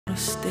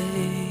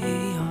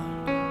stay on.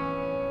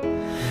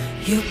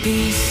 You'll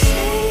be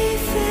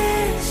safe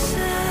and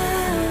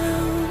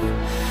sound.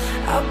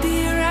 I'll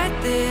be right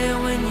there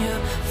when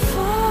you're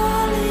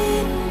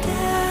falling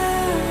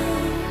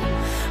down.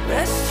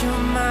 Rest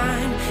your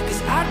mind,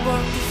 'cause I'd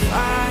walk the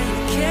fire,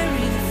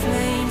 carry the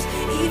flames,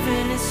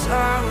 even in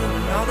sorrow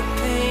and all the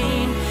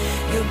pain.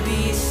 You'll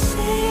be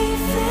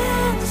safe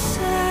and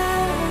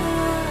sound.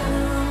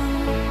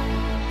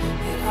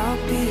 And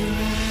I'll be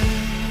around.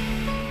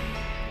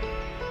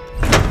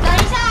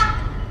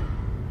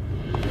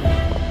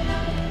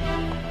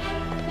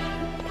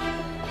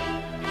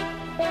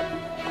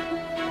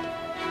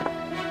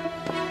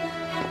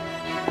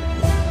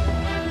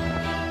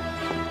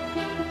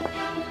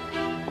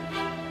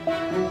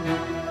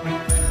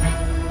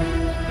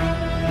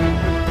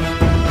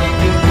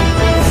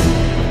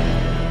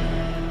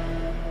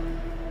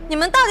 你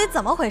们到底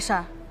怎么回事？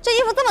这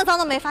衣服这么脏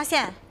都没发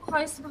现？不好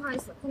意思，不好意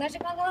思，可能是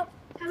刚刚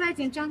他们已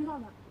经粘到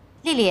了。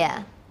丽丽，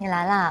你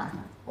来啦！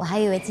我还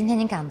以为今天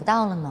你赶不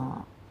到了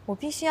呢。我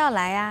必须要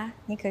来呀！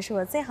你可是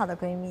我最好的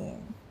闺蜜。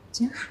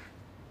真好。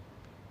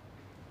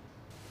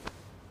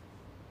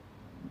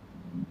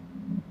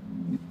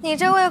你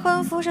这未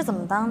婚夫是怎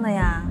么当的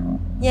呀？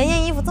妍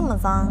妍衣服这么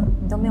脏，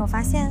你都没有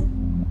发现？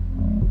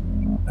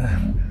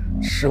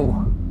是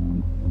我。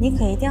你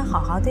可一定要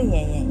好好对妍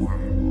妍呀！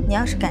你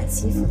要是敢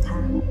欺负她，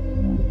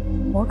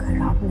我可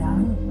饶不了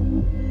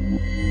你。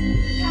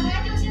彩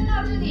排就先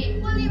到这里，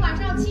婚礼晚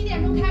上7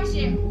点钟开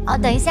始。哦，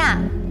等一下，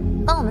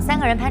帮我们3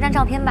个人拍张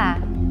照片吧。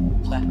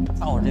来，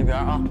站我这边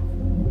啊！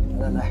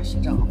来，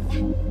先站好，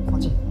放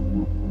近。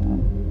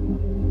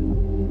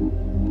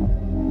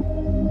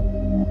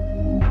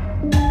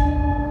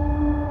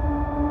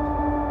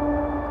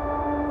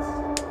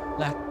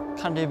来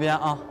看这边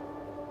啊！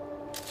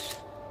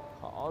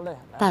好嘞，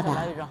爸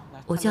爸，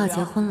我就要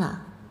结婚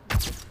了。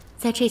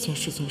在这件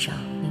事情上，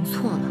您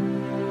错了。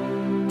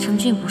程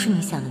俊不是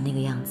你想的那个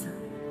样子，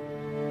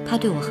他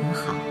对我很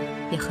好，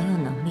也很有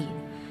能力，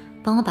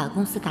帮我把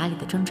公司打理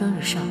得蒸蒸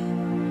日上。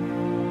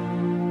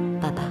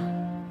爸爸，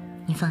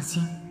您放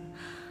心，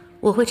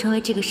我会成为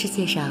这个世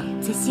界上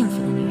最幸福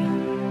的女人。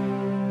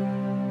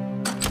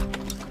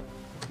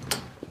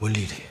温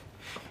丽丽，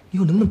你以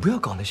后能不能不要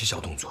搞那些小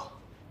动作？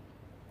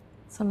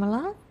怎么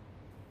了？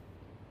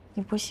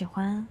你不喜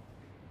欢？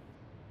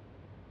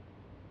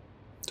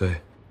对，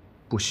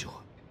不喜欢。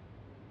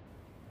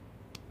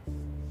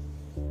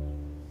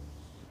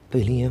被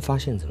林妍发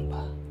现怎么办？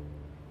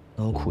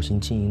那我苦心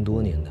经营多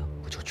年的，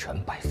不就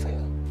全白费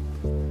了？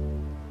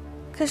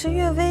可是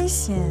越危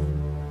险，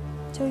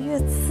就越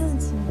刺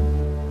激。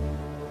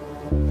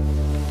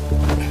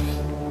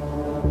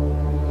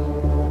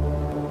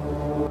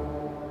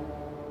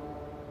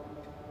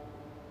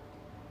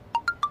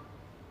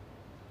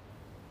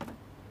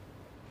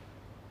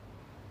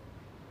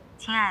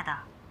亲爱的，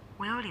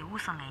我有礼物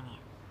送给你。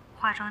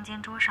化妆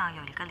间桌上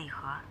有一个礼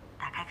盒，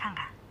打开看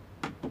看。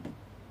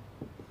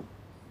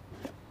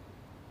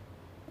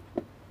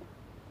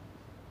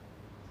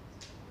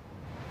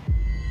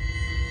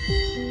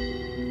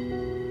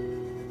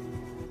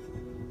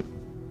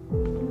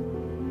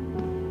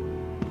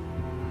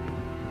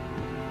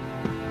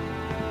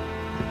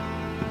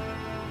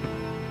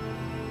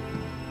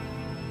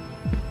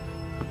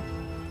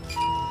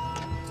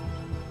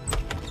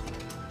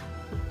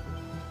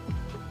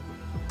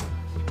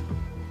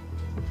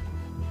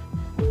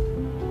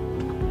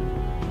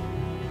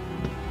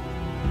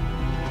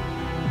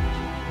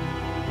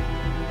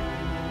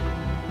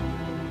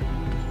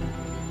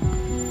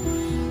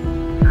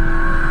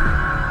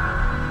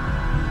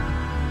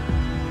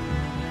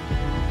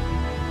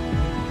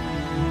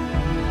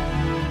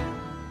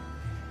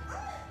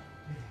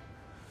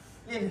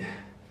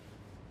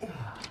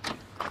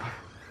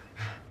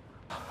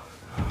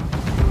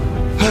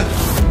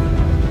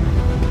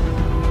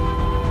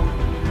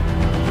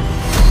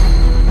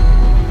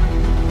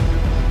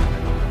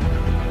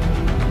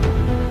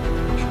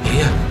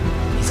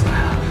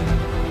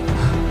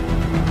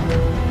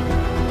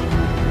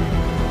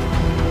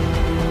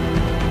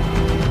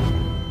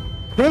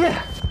妍妍，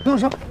听我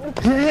说，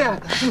妍妍，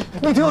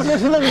你听我说，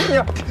真的是这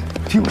样。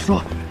听我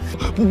说，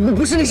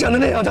不是你想的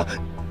那样的。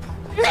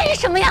那是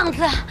什么样子？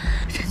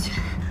陈俊，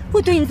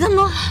我对你这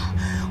么好，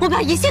我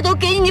把一切都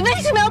给你，你为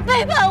什么要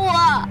背叛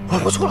我？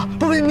我错了，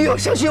不，你要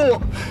相信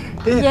我。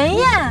妍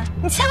妍，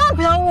你千万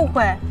不要误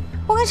会，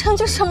我跟程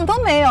俊什么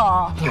都没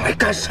有。你来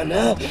干什么？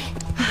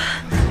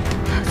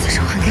这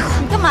手还给我！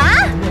你干嘛？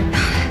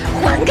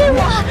还给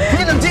我！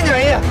你冷静点，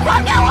妍妍。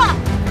还给我！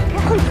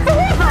我疯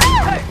了！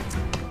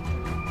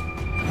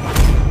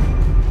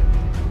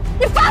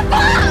你发疯！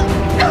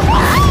给我！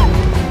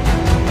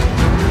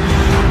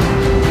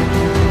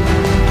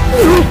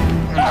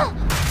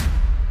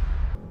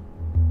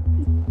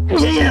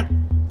妍妍，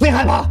别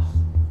害怕，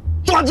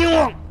抓紧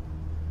我！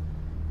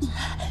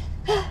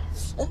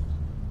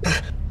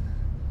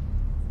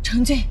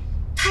程俊，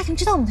他已经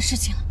知道我们的事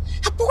情了，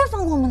他不会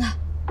放过我们的。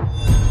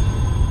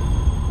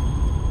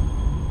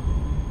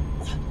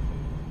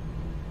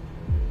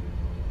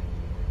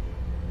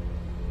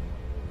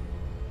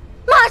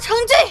马成。成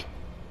俊，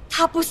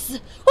他不死，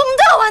我们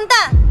都要完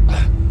蛋！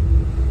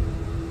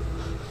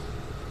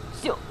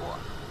救我！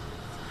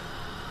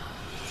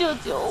救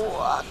救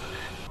我！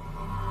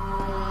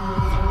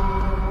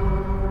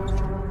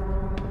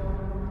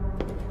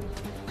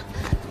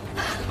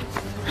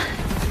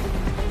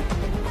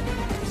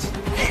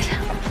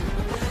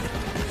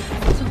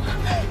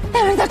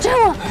有人在追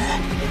我！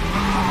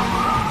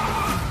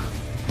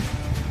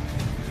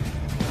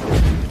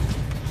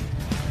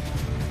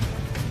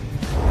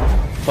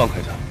放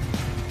开他！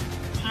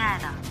亲爱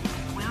的，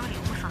我有礼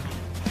物送给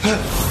你。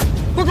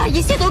我把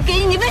一切都给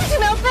你，你为什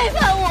么要背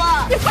叛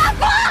我？你发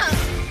疯！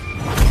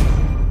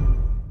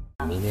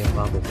明天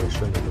发布会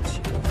顺利的启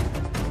动，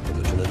我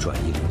们就能转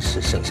移林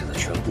氏剩下的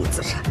全部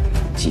资产，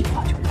计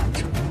划就完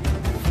成了。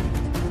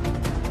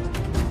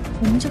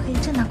我们就可以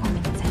正大光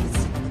明的在一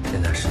起。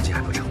现在时机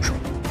还不成熟。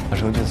他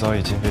成俊早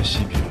已今非昔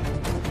比了，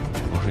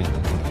不是你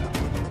能动得了。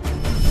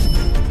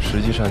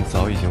实际上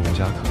早已经无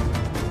家可归。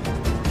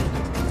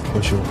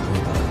或许我可以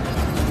帮你。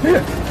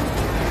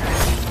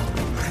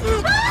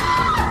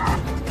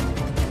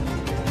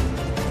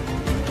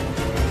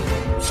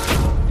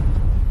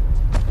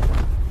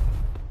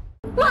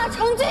马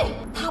成俊，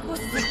他不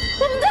死，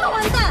我们都要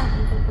完蛋！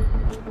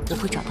我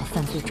会找到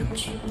犯罪证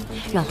据，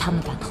让他们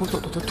把偷走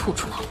的都吐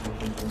出来。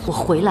我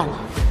回来了，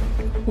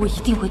我一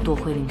定会夺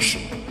回林氏。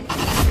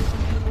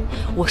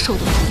我受的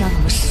苦要你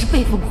们10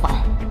倍奉还。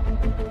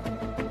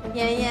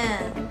妍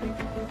妍，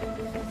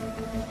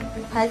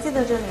还记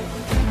得这里吗？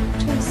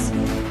这些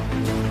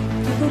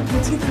你都不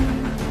记得了吗？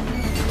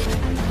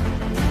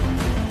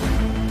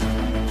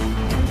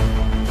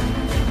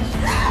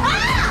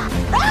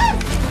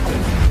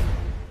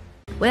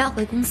我要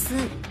回公司。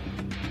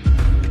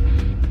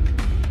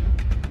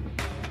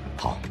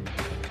好。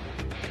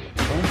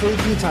腾飞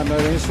地产的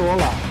人说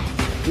了，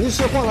林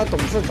氏换了董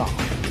事长，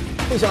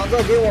不想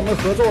再给我们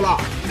合作了。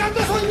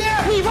再说一遍！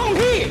你放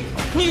屁！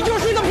你就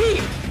是个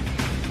屁！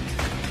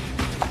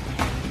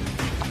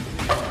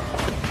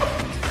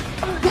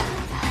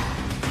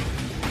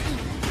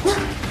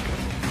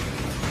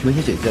文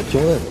学姐姐在交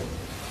代我，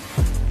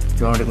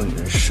要让这个女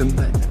人身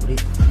败名裂。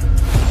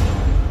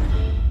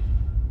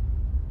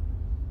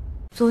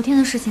昨天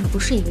的事情不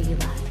是一个意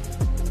外。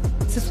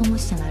自从我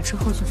醒来之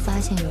后，就发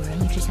现有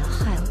人一直想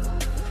害我。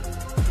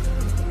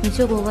你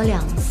救过我2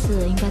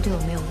次，应该对我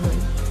没有恶意。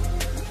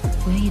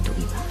我愿意赌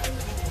一把。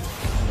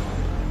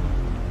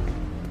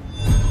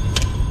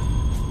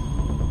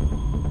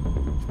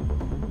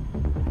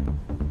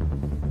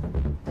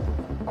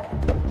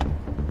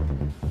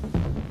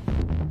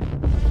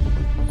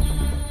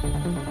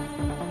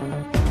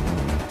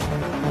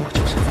我就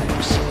是在这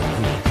小屋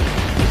里，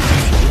必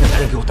须一个男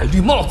人给我戴绿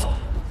帽子。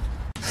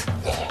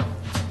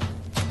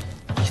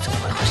你怎么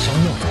会和肖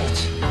陌在一起？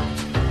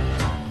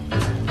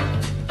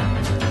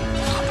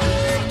他们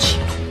在气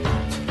怒。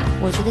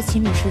我觉得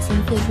情侣之间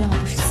最重要的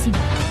是信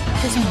任，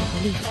就像你和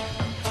丽丽，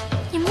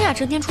你们俩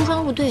整天出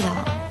双入对的，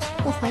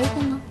我怀疑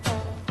过吗？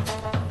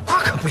那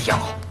可不一样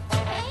哦，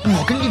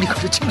我跟丽丽可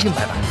是清清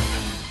白白。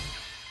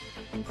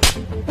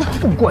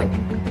不怪你，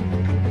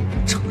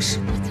成事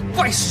不在，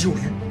败事有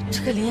余。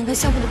这个林妍跟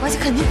肖陌的关系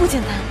肯定不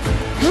简单。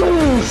不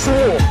说，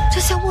这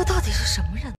肖陌他